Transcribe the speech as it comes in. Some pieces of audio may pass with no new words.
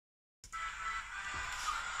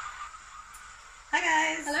Hi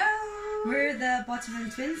guys! Hello! We're the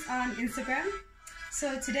Bantu twins on Instagram.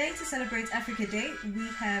 So today, to celebrate Africa Day, we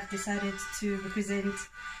have decided to represent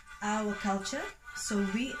our culture. So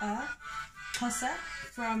we are Xhosa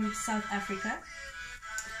from South Africa.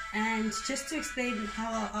 And just to explain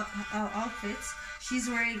how our outfits, she's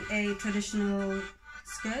wearing a traditional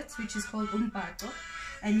skirt which is called umbhaco,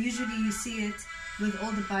 and usually you see it with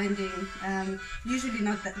all the binding, usually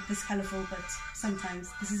not this colorful, but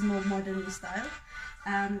sometimes this is more modern style.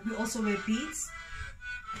 We also wear beads.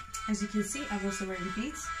 As you can see, I'm also wearing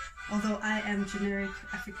beads, although I am generic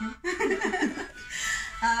African.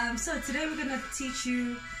 So today we're going to teach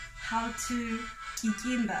you how to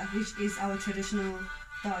Tyityimba, which is our traditional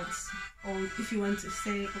dance, or if you want to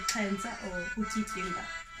say Xhosa or ukuTyityimba,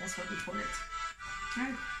 that's what we call it.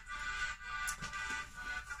 Right.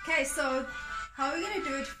 Okay, so how we're going to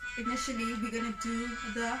do it initially, we're going to do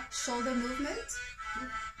the shoulder movement.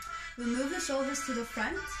 We'll move the shoulders to the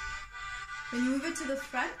front. When you move it to the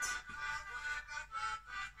front,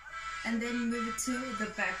 and then move it to the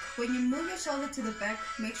back. When you move your shoulder to the back,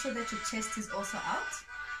 make sure that your chest is also out.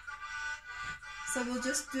 So we'll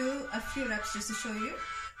just do a few reps just to show you.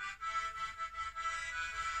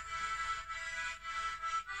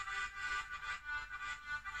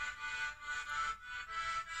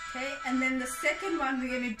 Okay, and then the second one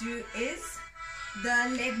we're going to do is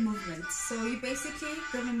the leg movement. So you're basically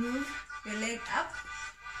going to move your leg up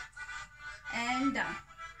and down,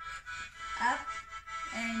 up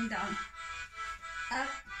and down, up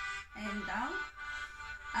and down,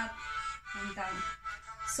 up and down.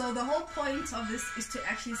 So the whole point of this is to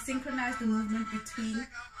actually synchronize the movement between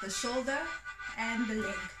the shoulder and the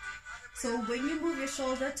leg. So when you move your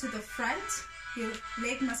shoulder to the front, your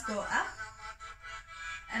leg must go up.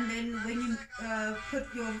 And then when you put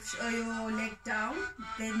your leg down,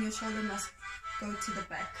 then your shoulder must go to the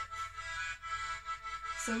back.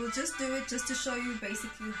 So we'll just do it just to show you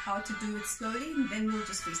basically how to do it slowly, and then we'll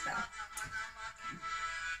just freestyle.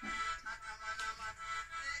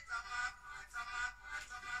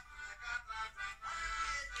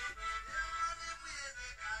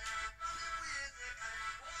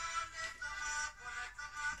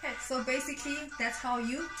 Okay, so basically that's how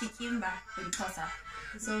you Tyityimba in Xhosa.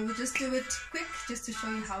 So we'll just do it quick just to show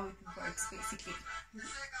you how it works basically.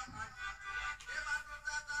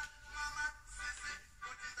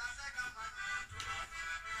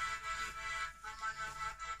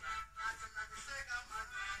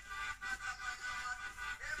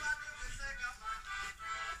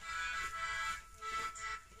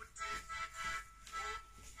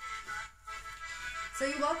 So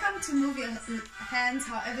you're welcome to move your hands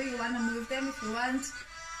however you want to move them. If you want,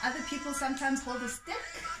 other people sometimes hold a stick,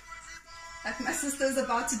 like my sister's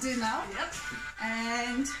about to do now. Yep.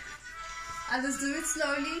 And others do it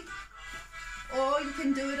slowly, or you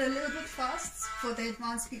can do it a little bit fast for the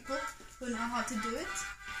advanced people who know how to do it.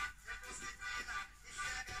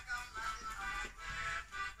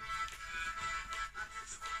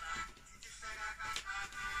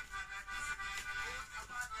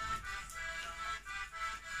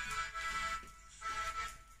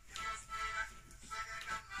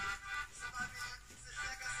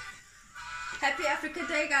 Happy Africa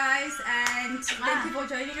Day, guys, and thank you for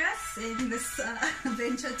joining us in this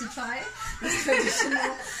venture to try this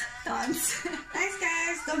traditional dance. Thanks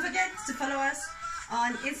guys, don't forget to follow us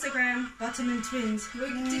on Instagram, Bantu twins.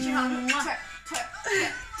 We'll teach you how to twerk, twerk,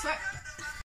 twerk, twerk.